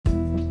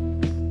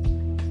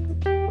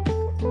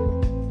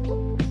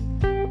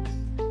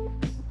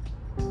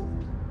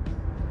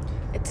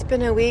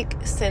been a week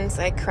since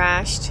I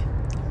crashed.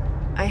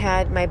 I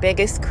had my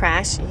biggest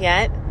crash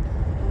yet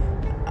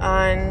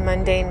on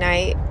Monday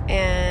night,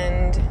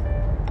 and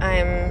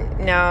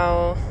I'm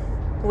now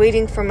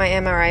waiting for my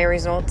MRI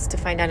results to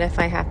find out if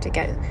I have to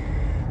get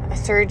a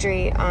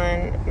surgery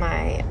on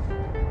my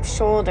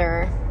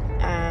shoulder.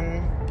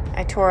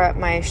 I tore up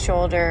my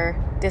shoulder,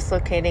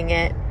 dislocating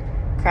it,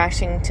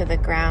 crashing to the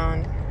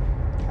ground,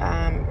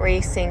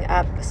 racing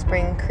up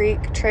Spring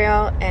Creek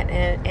Trail at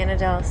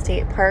Annandale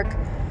State Park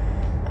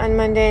on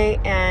Monday,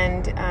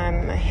 and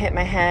I hit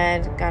my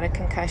head, got a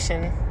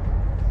concussion.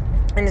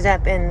 Ended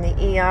up in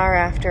the ER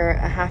after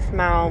a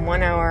half-mile,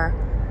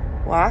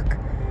 1-hour walk.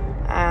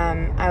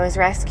 I was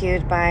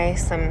rescued by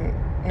some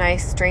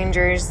nice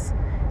strangers,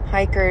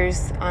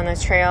 hikers on the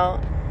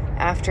trail,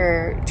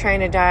 after trying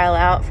to dial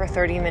out for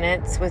 30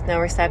 minutes with no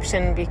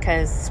reception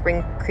because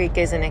Spring Creek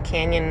is in a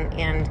canyon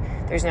and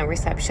there's no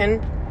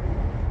reception.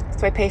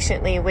 So I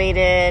patiently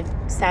waited,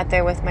 sat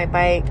there with my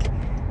bike,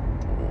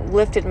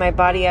 lifted my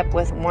body up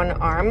with one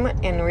arm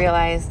and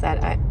realized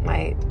that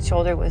my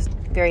shoulder was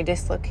very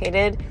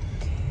dislocated,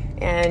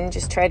 and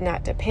just tried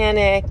not to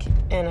panic.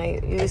 And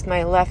I used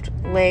my left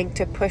leg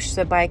to push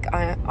the bike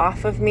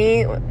off of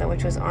me,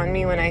 which was on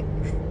me when I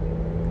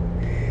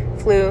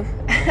flew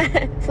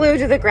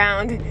to the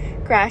ground,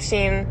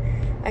 crashing.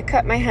 I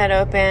cut my head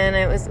open.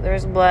 There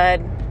was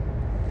blood.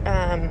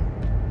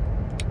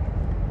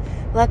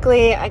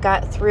 Luckily, I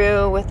got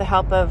through with the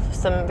help of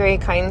some very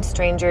kind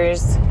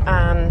strangers,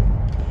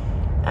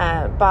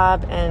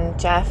 Bob and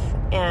Jeff,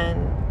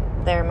 and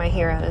they're my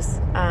heroes.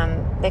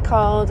 They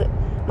called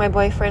my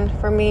boyfriend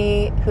for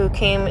me, who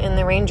came in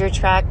the ranger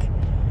truck.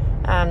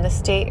 The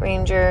state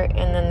ranger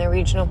and then the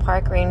regional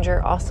park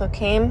ranger also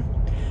came.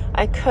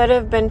 I could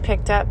have been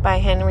picked up by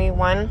Henry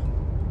 1,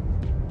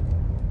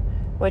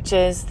 which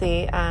is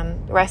the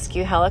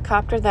rescue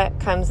helicopter that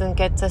comes and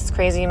gets us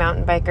crazy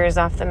mountain bikers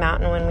off the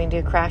mountain when we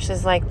do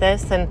crashes like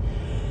this. And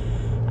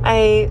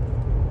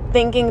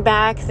thinking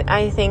back,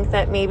 I think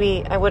that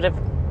maybe I would have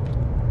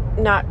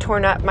not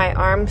torn up my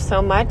arm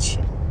so much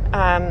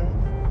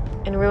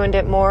and ruined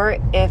it more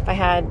if I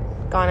had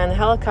gone on the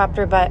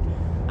helicopter, but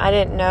I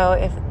didn't know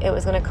if it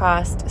was going to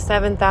cost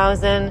 $7,000,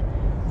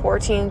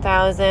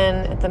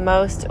 $14,000 at the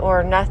most,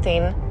 or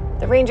nothing.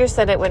 The ranger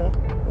said it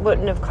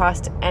wouldn't have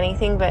cost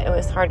anything, but it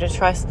was hard to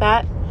trust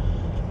that.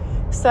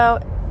 So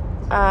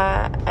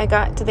I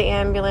got to the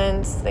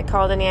ambulance. They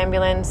called an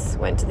ambulance,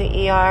 went to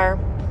the ER.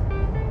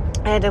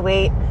 I had to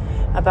wait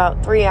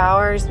about 3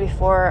 hours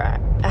before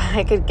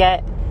I could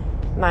get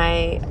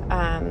my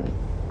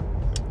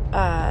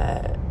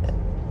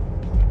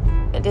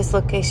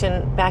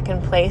dislocation back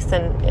in place,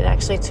 and it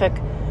actually took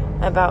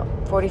about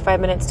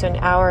 45 minutes to an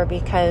hour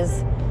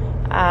because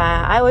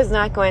I was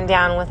not going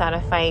down without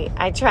a fight.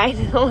 I tried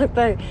with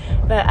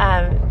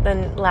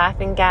the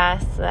laughing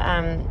gas,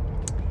 the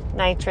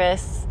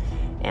nitrous,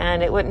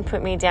 and it wouldn't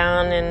put me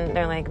down. And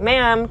they're like,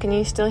 "Ma'am, can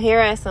you still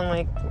hear us?" I'm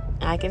like,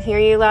 "I can hear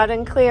you loud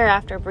and clear."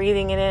 After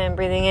breathing it in and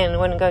breathing in, it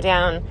wouldn't go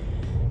down.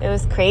 It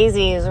was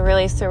crazy. It was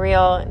really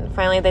surreal. And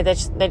finally, they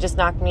just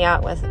knocked me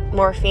out with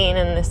morphine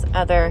and this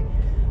other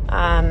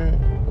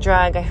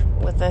drug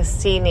with a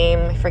C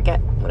name. I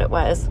forget what it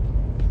was.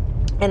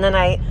 And then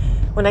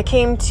when I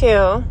came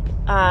to,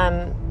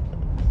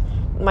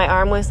 my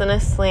arm was in a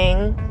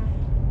sling.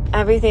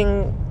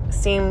 Everything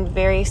seemed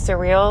very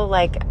surreal,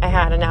 like I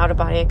had an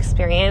out-of-body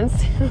experience.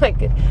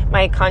 Like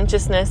my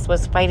consciousness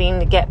was fighting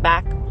to get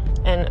back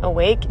and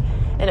awake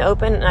and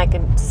open, and I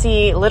could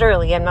see,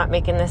 literally, I'm not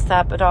making this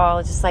up at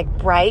all, just like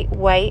bright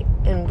white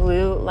and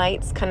blue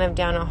lights kind of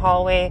down a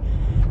hallway.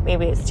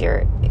 Maybe it's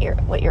your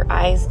what your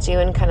eyes do,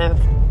 and kind of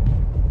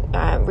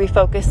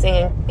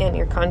refocusing and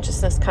your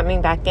consciousness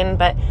coming back in.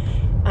 But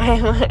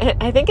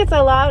I think it's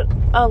a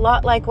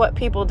lot like what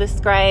people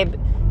describe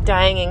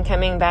dying and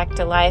coming back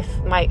to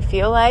life might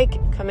feel like,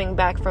 coming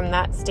back from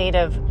that state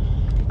of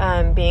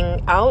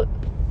being out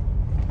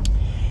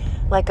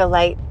like a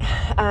light.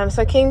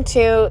 So I came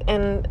to,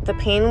 and the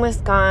pain was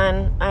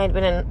gone. I had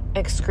been in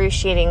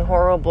excruciating,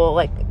 horrible,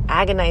 like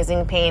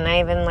agonizing pain. I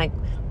even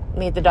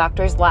made the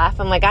doctors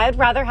laugh. I'm like, I'd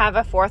rather have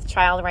a fourth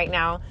child right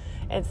now.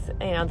 It's,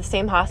 the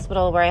same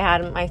hospital where I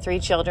had my 3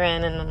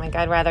 children, and I'm like,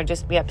 I'd rather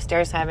just be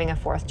upstairs having a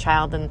fourth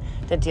child than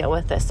to deal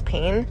with this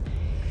pain.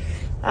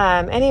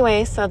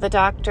 Anyway, so the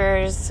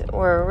doctors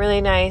were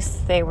really nice.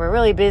 They were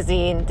really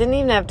busy and didn't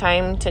even have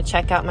time to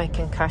check out my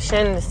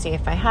concussion to see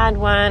if I had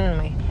one.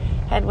 My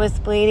head was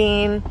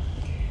bleeding.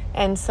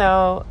 And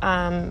so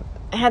I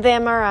had the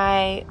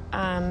MRI.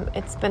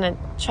 It's been a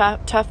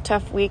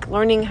tough week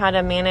learning how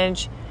to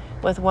manage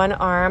with one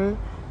arm.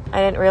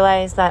 I didn't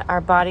realize that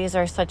our bodies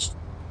are such,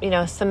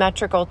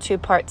 symmetrical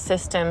 2-part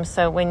systems.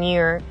 So when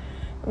you're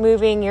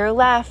moving your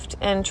left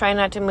and try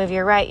not to move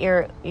your right,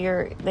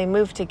 they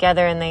move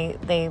together and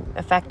they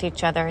affect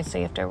each other. And so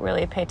you have to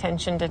really pay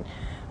attention to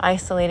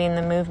isolating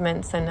the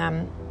movements.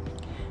 And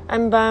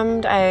I'm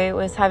bummed. I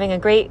was having a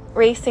great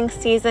racing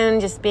season,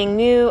 just being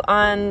new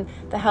on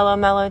the Hello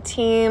Mellow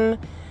team,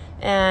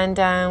 And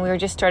we were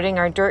just starting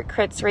our Dirt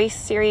Crits race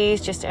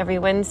series, just every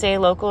Wednesday,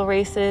 local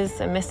races.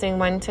 I'm missing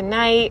one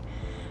tonight.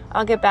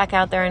 I'll get back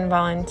out there and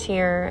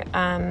volunteer,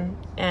 and,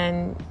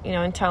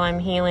 until I'm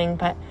healing.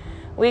 But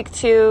week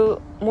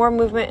 2, more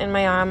movement in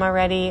my arm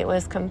already. It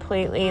was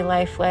completely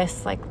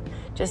lifeless, like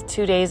just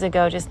 2 days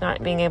ago, just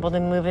not being able to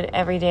move it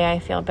every day. I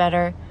feel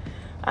better.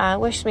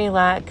 Wish me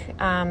luck.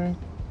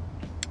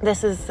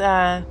 This is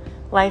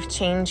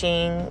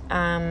life-changing.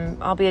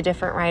 I'll be a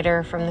different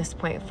rider from this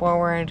point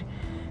forward,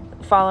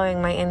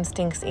 following my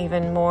instincts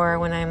even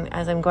more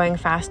as I'm going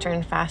faster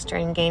and faster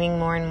and gaining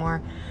more and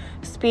more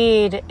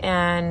speed.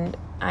 And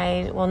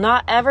I will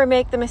not ever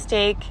make the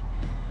mistake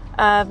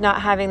of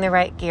not having the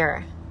right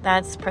gear.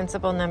 That's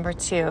principle number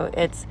 2.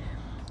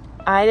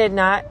 I did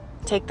not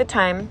take the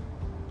time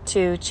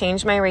to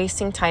change my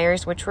racing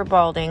tires, which were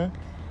balding,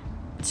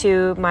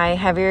 to my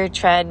heavier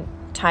tread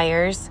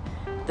tires.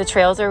 The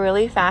trails are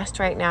really fast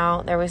right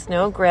now. There was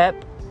no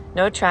grip,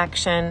 no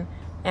traction,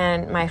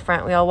 and my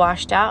front wheel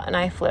washed out and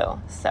I flew.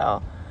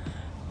 So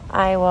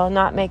I will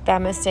not make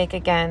that mistake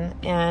again.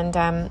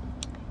 And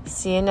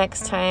see you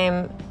next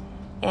time,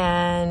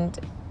 and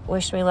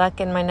wish me luck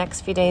in my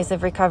next few days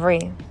of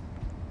recovery.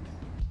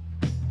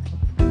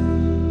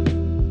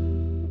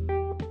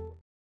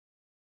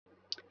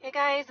 Hey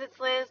guys, it's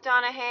Liz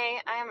Donahue.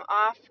 I'm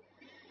off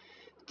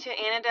to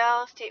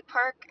Annandale State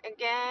Park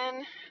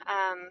again,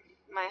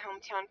 my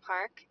hometown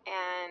park,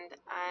 and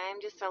I'm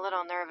just a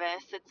little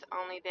nervous. It's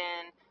only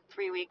been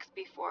 3 weeks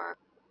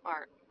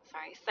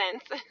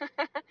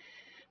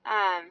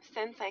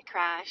since I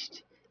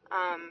crashed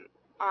on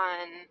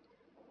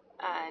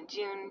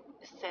June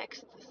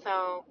 6th.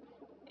 So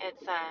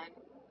it's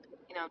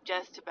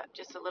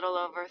just a little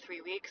over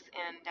 3 weeks,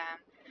 and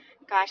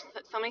gosh,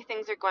 so many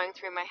things are going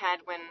through my head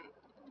when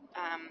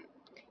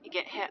you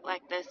get hit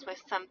like this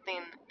with something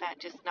that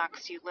just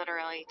knocks you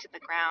literally to the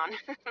ground.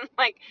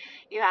 Like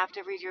you have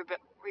to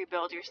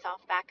rebuild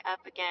yourself back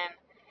up again.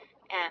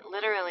 And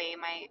literally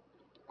my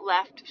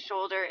left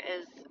shoulder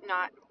is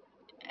not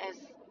as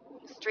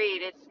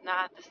straight. It's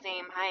not the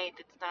same height.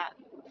 It's not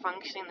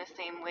functioning the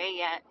same way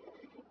yet.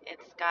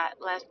 It's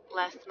got less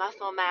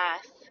muscle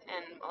mass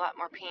and a lot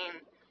more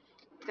pain.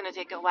 It's going to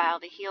take a while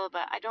to heal,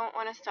 but I don't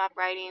want to stop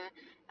riding.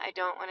 I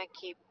don't want to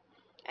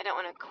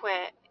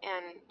quit,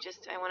 and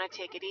I want to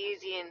take it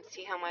easy and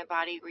see how my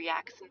body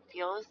reacts and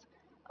feels.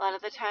 A lot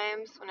of the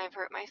times when I've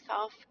hurt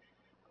myself,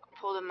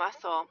 pulled a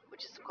muscle,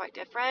 which is quite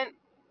different,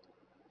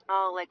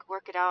 I'll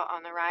work it out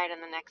on the ride,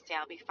 and the next day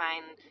I'll be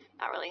fine,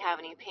 not really have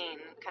any pain.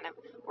 It kind of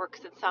works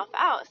itself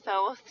out.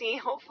 So we'll see.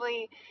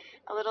 Hopefully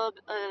a little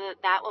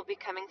that will be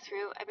coming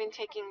through. I've been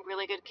taking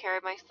really good care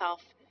of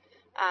myself.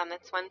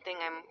 That's one thing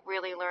I'm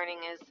really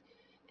learning is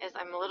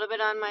I'm a little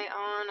bit on my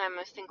own. I'm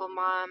a single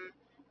mom.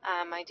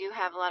 I do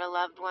have a lot of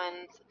loved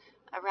ones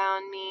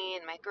around me,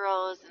 and my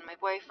girls and my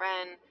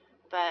boyfriend,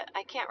 but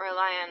I can't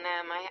rely on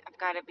them. I've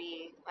got to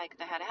be like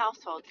the head of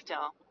household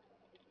still,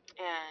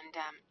 and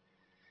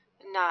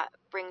not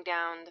bring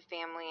down the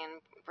family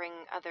and bring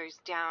others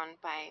down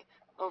by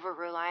over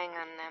relying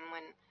on them,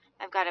 when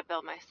I've got to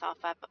build myself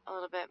up a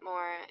little bit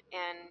more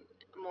and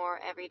more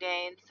every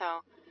day. And so,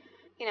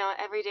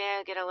 every day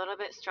I get a little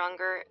bit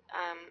stronger.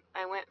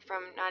 I went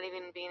from not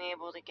even being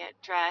able to get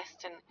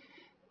dressed and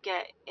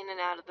get in and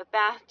out of the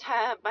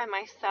bathtub by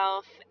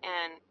myself,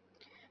 and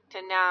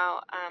to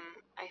now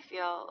I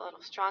feel a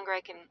little stronger.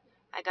 I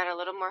got a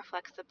little more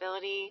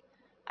flexibility.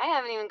 I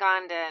haven't even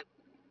gone to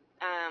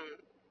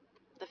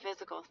the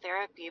physical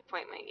therapy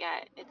appointment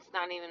yet. It's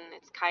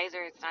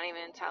Kaiser. It's not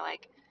even until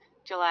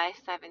July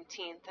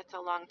 17th. That's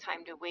a long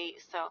time to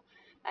wait. So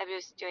I'm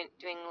just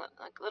doing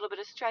a little bit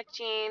of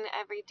stretching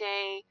every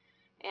day,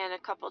 and a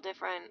couple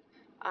different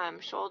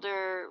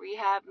shoulder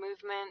rehab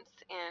movements,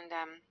 and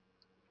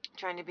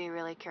trying to be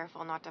really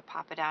careful not to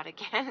pop it out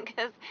again,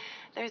 because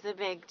there's a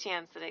big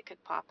chance that it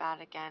could pop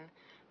out again,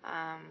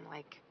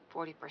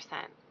 40%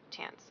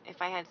 chance. If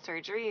I had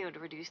surgery, it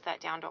would reduce that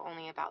down to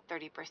only about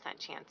 30%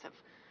 chance of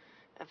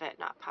it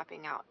not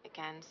popping out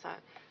again. So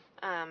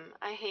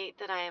I hate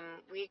that I'm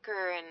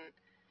weaker and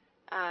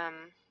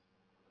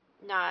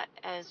not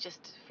as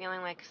just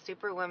feeling like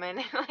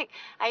superwoman.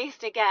 I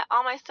used to get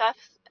all my stuff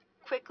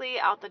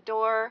quickly out the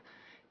door,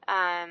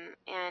 and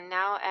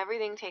now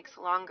everything takes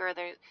longer.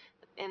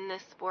 In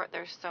this sport,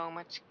 there's so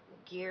much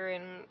gear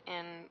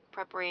and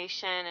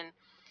preparation, and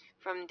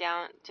from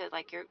down to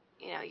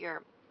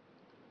your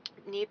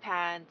knee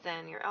pads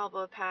and your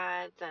elbow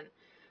pads and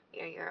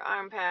your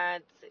arm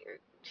pads, your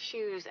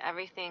shoes,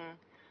 everything,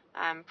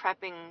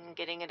 prepping,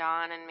 getting it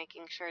on, and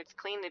making sure it's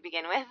clean to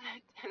begin with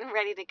and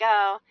ready to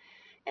go.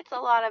 It's a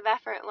lot of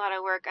effort, a lot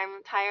of work.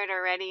 I'm tired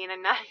already, and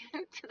I'm not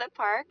even to the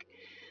park.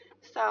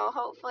 So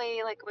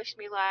hopefully, wish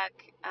me luck.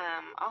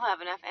 I'll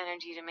have enough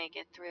energy to make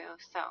it through.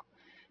 So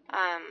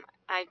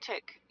I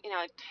took,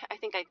 I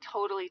think I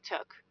totally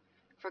took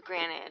for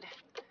granted,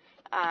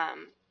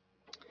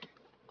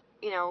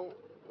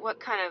 what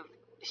kind of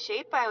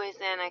shape I was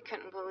in. I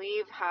couldn't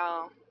believe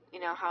how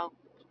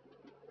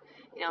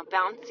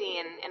bouncy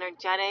and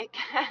energetic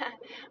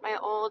my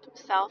old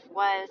self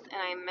was,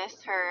 and I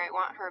miss her. I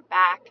want her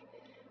back.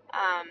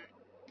 Um,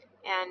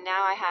 and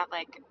now I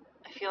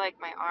feel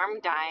like my arm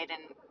died,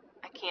 and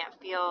I can't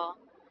feel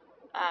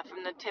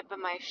from the tip of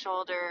my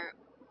shoulder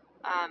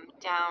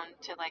down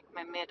to like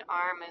my mid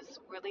arm is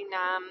really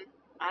numb.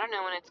 I don't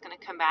know when it's going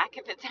to come back,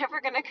 if it's ever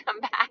going to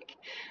come back.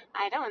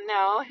 I don't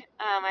know.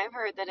 I've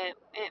heard that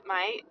it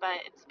might,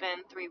 but it's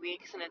been 3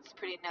 weeks and it's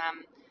pretty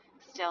numb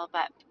still.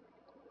 But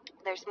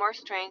there's more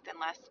strength and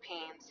less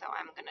pain, so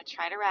I'm going to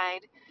try to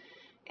ride.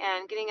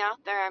 And getting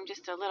out there, I'm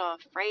just a little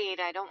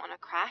afraid. I don't want to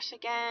crash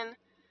again.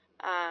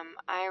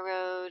 I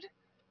rode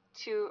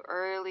too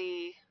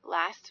early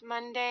last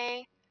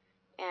Monday,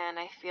 and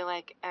I feel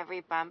like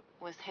every bump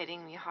was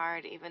hitting me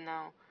hard, even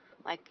though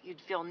like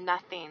you'd feel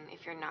nothing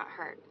if you're not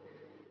hurt.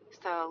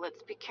 So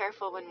let's be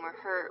careful when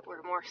we're hurt.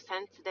 We're more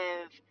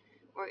sensitive.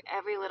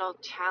 Every little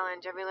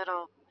challenge, every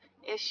little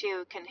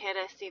issue can hit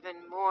us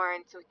even more,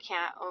 and so we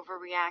can't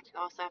overreact.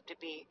 We also have to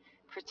be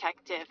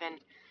protective.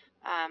 And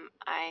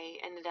I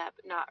ended up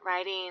not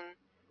riding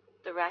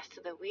the rest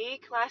of the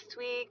week last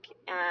week.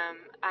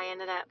 I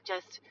ended up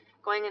just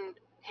going and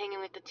hanging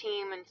with the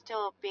team and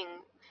still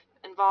being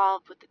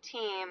involved with the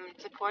team,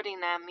 supporting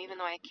them, even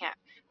though I can't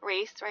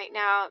race right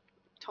now.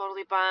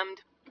 Totally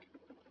bummed.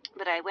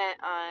 But I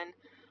went on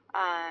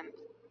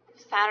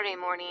Saturday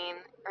morning,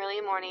 early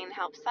morning,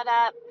 helped set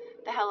up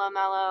the Hello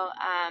Mellow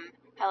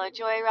Hello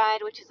Joy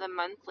ride, which is a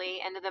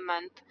monthly, end of the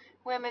month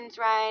women's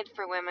ride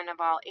for women of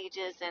all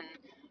ages and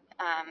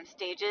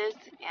stages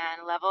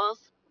and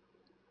levels.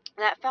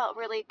 That felt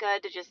really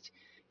good to just,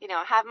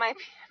 have my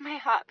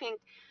hot pink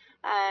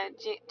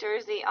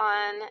jersey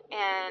on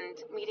and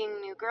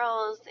meeting new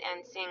girls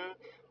and seeing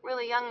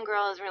really young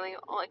girls, really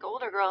like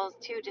older girls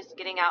too, just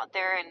getting out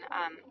there and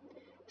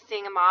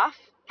seeing them off.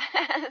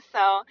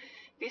 So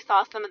if you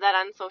saw some of that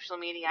on social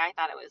media, I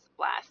thought it was a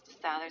blast.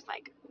 So there's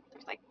like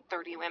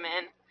 30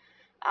 women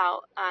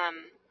out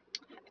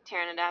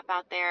tearing it up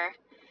out there.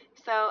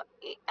 So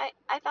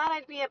I thought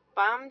I'd be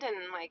bummed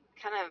and like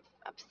kind of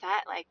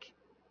upset, like,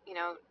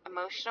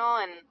 emotional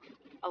and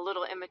a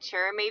little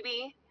immature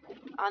maybe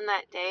on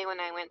that day when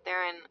I went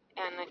there, and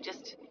I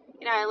just,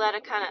 I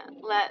let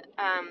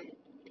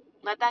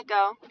that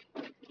go,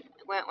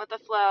 went with the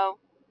flow.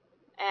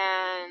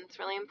 And it's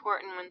really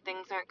important when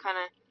things aren't kind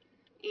of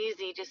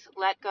easy, just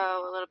let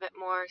go a little bit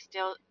more,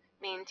 still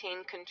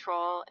maintain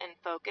control and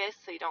focus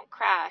so you don't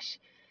crash,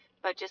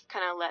 but just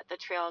kind of let the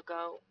trail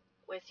go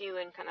with you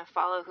and kind of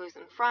follow who's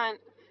in front.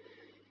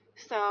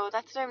 So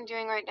that's what I'm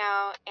doing right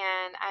now,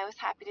 and I was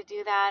happy to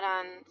do that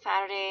on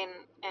Saturday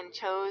and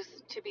chose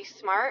to be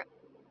smart,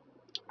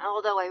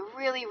 although I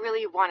really,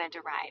 really wanted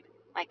to ride.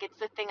 Like, it's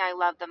the thing I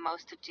love the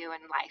most to do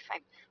in life.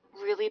 I'm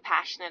really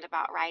passionate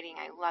about riding.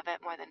 I love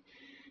it more than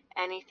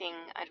anything.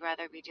 I'd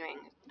rather be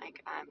doing,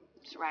 like,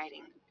 just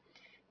riding.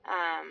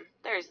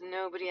 There's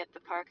nobody at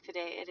the park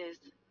today. It is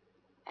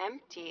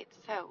empty. It's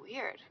so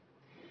weird.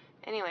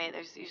 Anyway,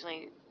 there's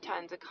usually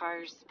tons of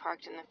cars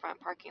parked in the front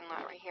parking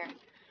lot right here.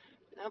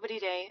 Nobody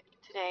today.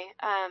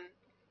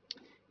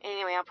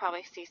 Anyway, I'll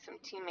probably see some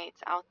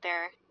teammates out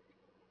there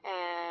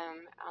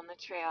on the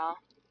trail.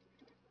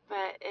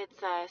 But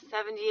it's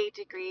 78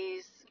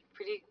 degrees.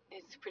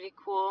 It's pretty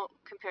cool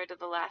compared to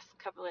the last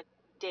couple of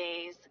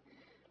days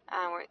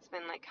where it's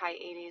been like high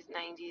 80s,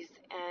 90s,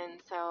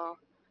 and so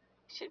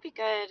should be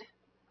good.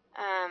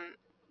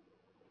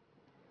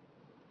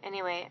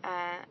 Anyway,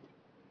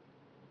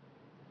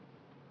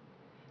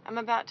 I'm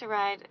about to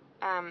ride.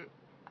 I'm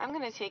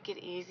gonna take it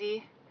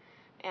easy,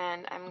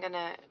 and I'm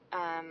gonna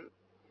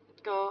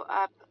go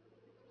up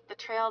the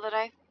trail that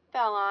I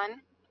fell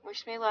on.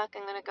 Wish me luck.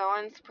 I'm gonna go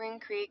on Spring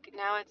Creek.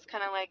 Now it's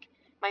kind of like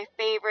my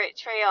favorite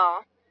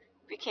trail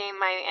became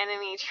my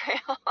enemy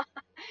trail.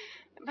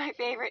 My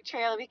favorite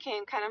trail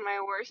became kind of my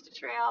worst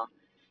trail.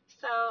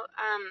 So,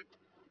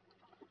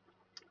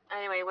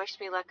 anyway, wish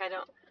me luck. I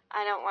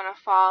don't want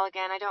to fall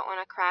again. I don't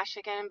want to crash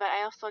again, but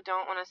I also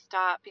don't want to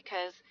stop,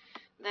 because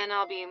then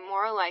I'll be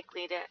more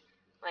likely to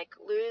like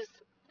lose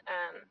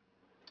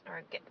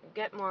or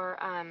get more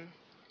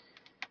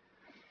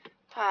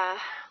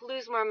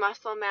lose more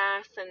muscle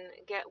mass and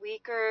get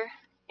weaker,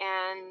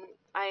 and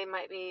I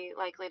might be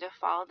likely to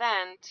fall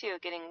then too,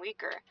 getting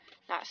weaker,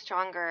 not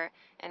stronger,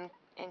 and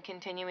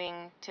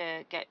continuing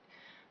to get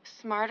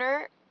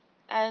smarter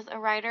as a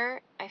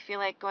rider. I feel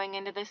like going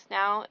into this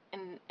now,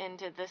 and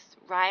into this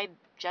ride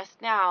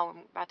just now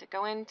I'm about to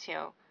go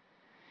into,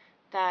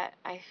 that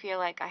I feel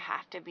like I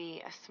have to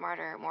be a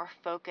smarter, more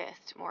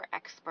focused, more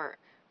expert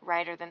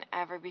rider than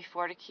ever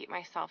before to keep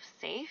myself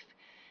safe.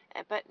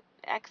 But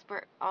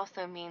expert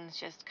also means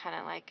just kind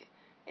of like,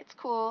 it's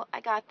cool,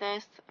 I got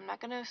this, I'm not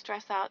going to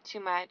stress out too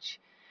much.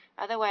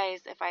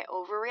 Otherwise, if I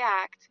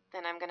overreact,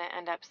 then I'm going to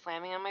end up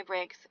slamming on my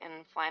brakes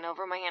and flying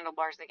over my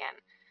handlebars again.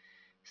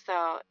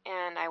 So,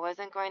 and I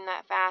wasn't going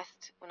that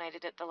fast when I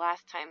did it the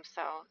last time,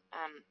 so,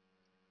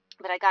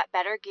 but I got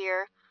better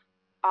gear.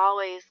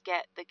 Always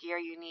get the gear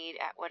you need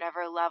at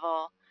whatever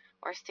level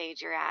or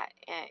stage you're at,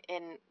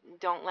 and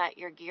don't let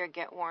your gear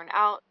get worn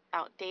out,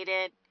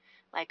 outdated.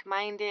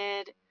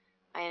 like-minded.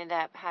 I ended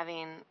up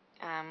having,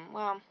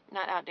 well,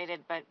 not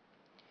outdated, but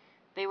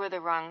they were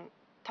the wrong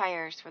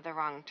tires for the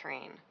wrong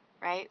terrain,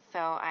 right? So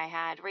I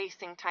had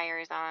racing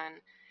tires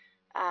on,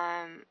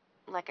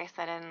 like I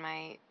said in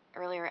my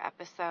earlier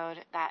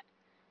episode, that,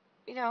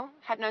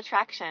 had no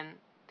traction.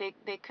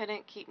 They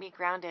couldn't keep me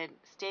grounded.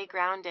 Stay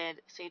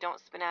grounded so you don't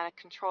spin out of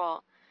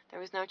control. There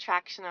was no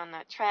traction on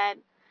that tread.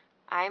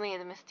 I made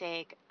a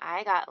mistake.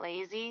 I got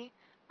lazy.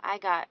 I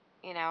got,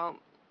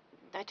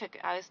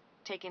 I was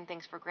taking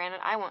things for granted.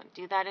 I won't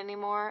do that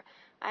anymore.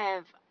 I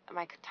have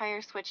my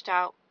tires switched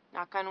out.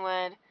 Knock on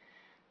wood.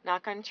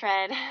 Knock on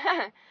tread.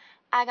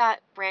 I got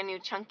brand new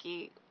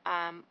chunky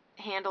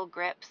handle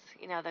grips.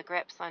 The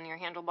grips on your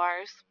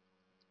handlebars.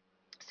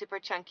 Super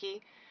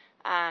chunky.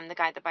 The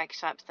guy at the bike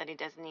shop said he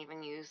doesn't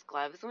even use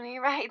gloves when he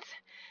rides.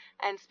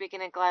 And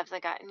speaking of gloves, I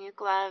got new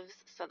gloves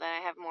so that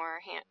I have more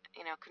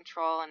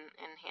control and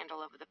handle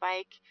over the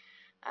bike.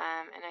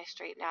 And I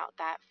straightened out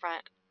that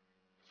front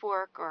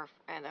fork or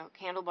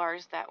the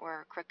handlebars that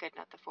were crooked,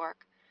 not the fork,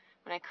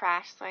 when I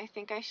crashed. So I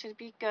think I should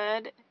be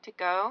good to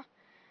go.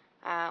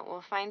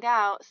 We'll find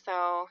out.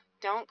 So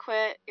don't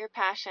quit your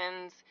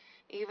passions,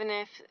 even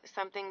if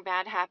something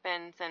bad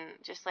happens. And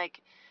just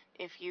like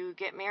if you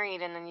get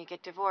married and then you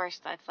get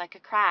divorced, that's like a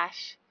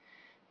crash.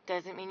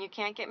 Doesn't mean you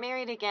can't get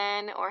married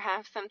again or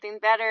have something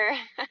better.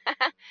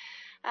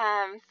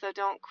 So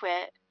don't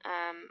quit.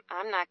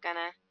 I'm not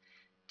gonna.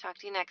 Talk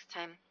to you next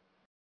time.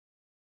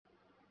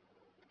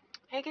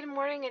 Hey, good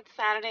morning. It's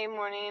Saturday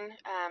morning.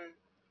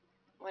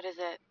 What is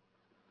it?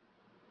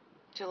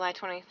 July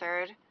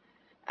 23rd.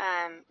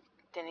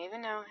 Didn't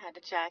even know. Had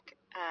to check.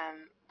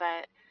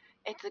 But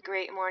it's a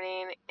great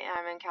morning.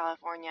 I'm in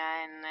California,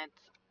 and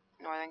it's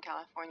Northern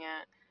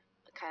California.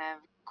 Kind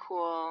of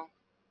cool,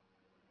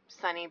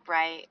 sunny,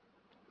 bright,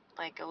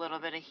 like a little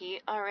bit of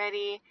heat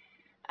already.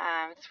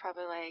 It's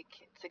probably like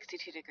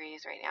 62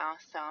 degrees right now,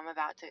 so I'm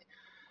about to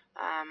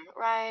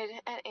ride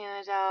at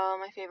Annandale,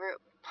 my favorite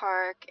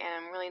park, and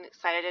I'm really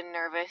excited and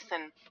nervous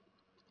and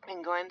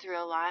been going through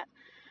a lot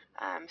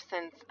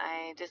since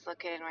I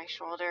dislocated my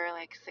shoulder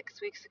like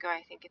 6 weeks ago.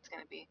 I think it's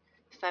going to be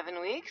 7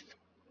 weeks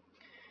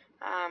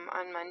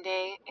on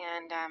Monday,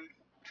 and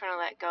trying to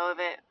let go of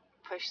it,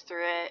 push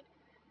through it.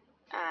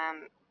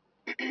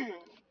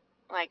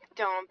 Like,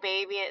 don't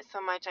baby it so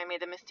much. I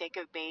made the mistake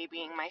of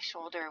babying my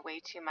shoulder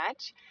way too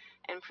much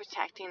and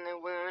protecting the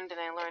wound,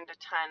 and I learned a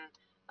ton,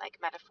 like,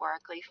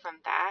 metaphorically from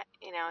that.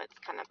 It's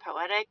kind of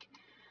poetic.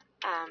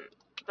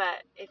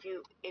 But if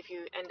you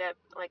end up,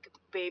 like,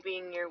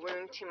 babying your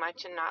wound too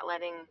much and not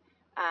letting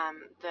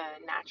the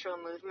natural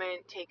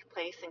movement take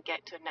place and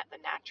get to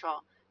the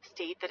natural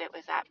state that it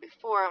was at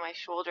before, my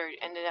shoulder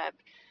ended up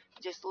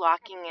just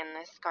locking in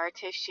the scar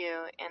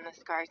tissue, and the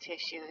scar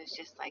tissue is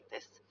just like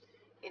this,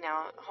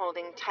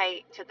 holding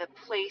tight to the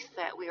place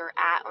that we were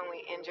at when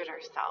we injured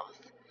ourselves.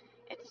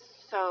 It's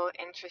so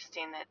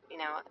interesting that,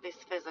 these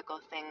physical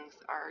things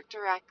are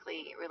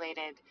directly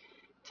related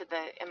to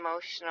the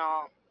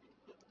emotional,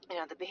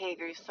 the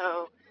behavior is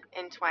so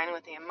entwined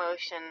with the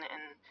emotion,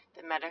 and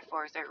the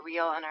metaphors are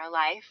real in our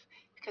life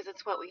because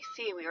it's what we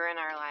see. We are in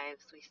our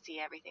lives. We see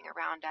everything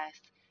around us.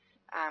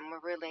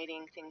 We're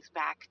relating things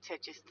back to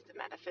just the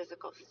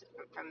metaphysical,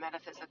 from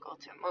metaphysical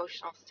to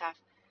emotional stuff.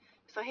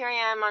 So here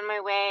I am on my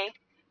way.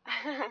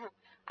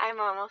 I'm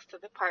almost to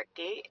the park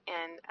gate,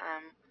 and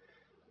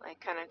like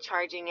kind of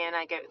charging in.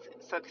 I get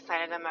so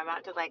excited. I'm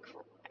about to like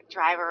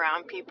drive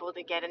around people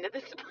to get into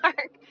this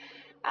park.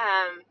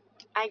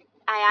 I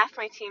asked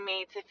my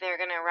teammates if they're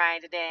gonna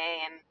ride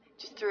today, and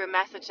just threw a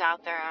message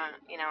out there on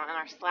in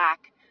our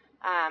Slack,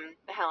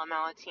 the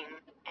Hellamella team,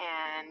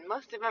 and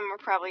most of them were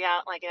probably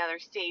out like in other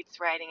states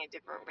riding at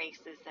different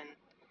races and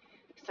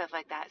stuff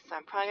like that. So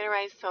I'm probably gonna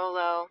ride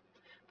solo.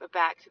 But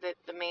back to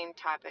the main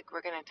topic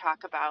we're gonna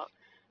talk about,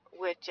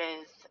 which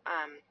is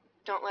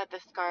don't let the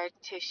scar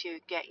tissue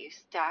get you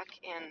stuck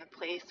in the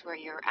place where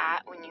you're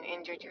at when you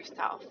injured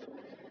yourself.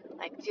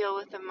 Like, deal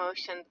with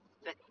emotions,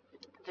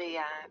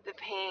 the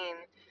pain,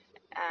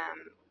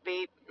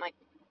 like,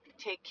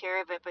 take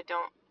care of it, but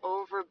don't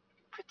over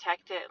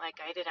protect it like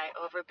I did. I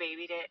over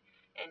babied it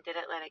and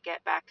didn't let it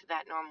get back to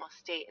that normal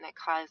state, and it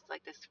caused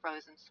like this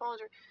frozen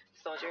shoulder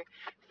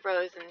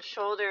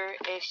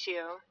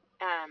issue.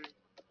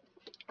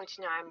 Which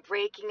now I'm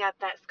breaking up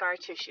that scar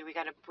tissue. We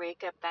got to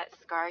break up that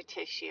scar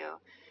tissue,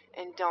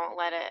 and don't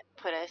let it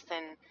put us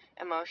in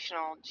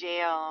emotional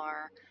jail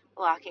or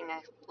locking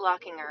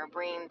our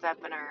brains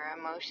up and our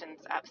emotions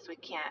up, so we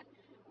can't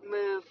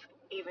move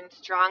even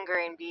stronger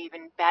and be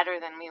even better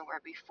than we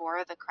were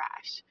before the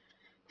crash.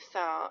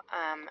 So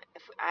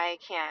if I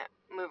can't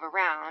move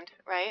around,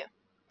 right?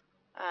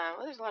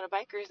 Well, there's a lot of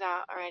bikers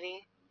out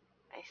already.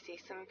 I see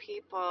some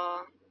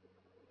people.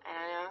 I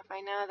don't know if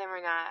I know them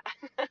or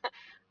not.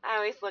 I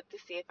always look to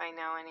see if I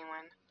know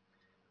anyone,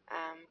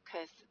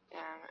 because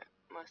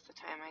most of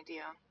the time I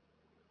do.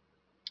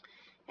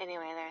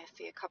 Anyway, there I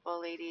see a couple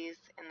of ladies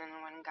and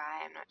then one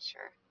guy. I'm not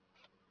sure.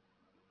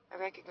 I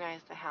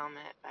recognize the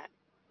helmet, but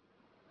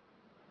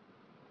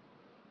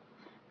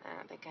I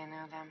don't think I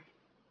know them.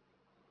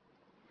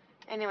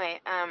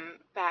 Anyway,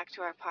 back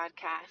to our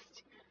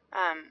podcast.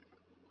 I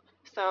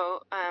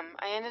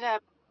ended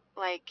up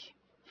like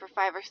for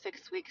 5 or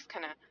 6 weeks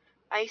kind of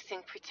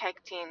icing,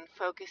 protecting,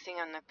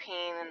 focusing on the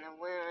pain and the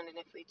wound. And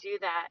if we do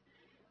that,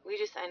 we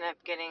just end up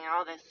getting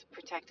all this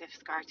protective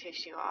scar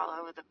tissue all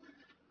over the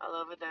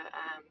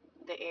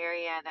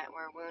area that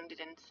we're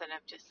wounded, instead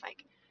of just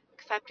like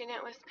accepting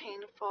it was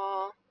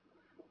painful,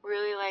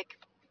 really like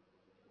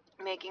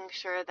making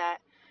sure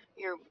that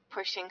you're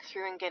pushing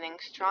through and getting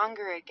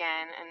stronger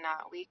again and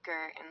not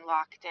weaker and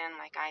locked in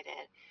like I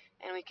did.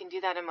 And we can do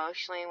that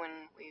emotionally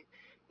when we,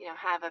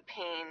 have a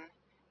pain.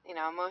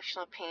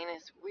 Emotional pain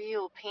is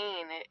real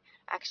pain. It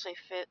actually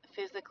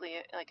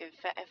physically like it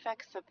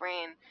affects the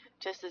brain,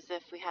 just as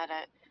if we had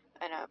a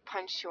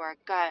punch to our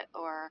gut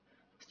or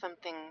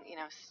something,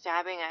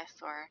 stabbing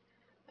us or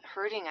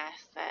hurting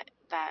us. That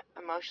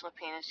emotional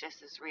pain is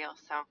just as real.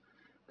 So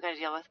we got to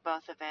deal with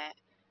both of it,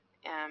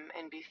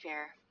 and be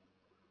fair.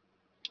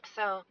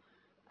 So,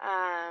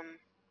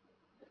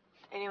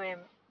 anyway,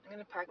 I'm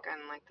gonna park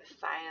on like the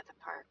side of the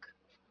park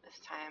this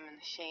time in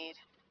the shade.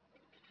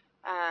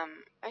 I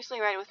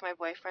usually ride with my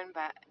boyfriend,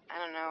 but I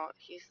don't know.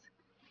 He's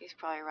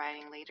probably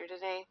riding later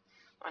today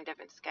on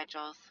different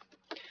schedules.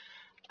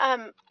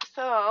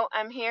 So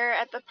I'm here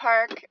at the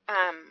park.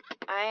 I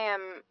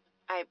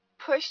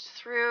pushed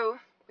through.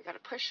 We gotta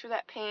push through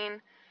that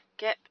pain,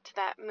 get to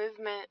that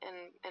movement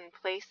and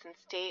place and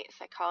state,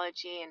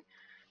 psychology and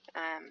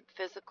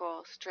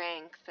physical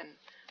strength, and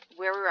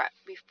where we were at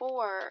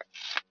before,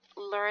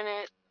 learn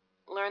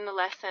the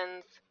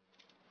lessons,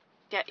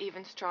 get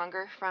even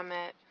stronger from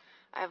it.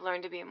 I've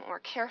learned to be more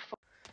careful.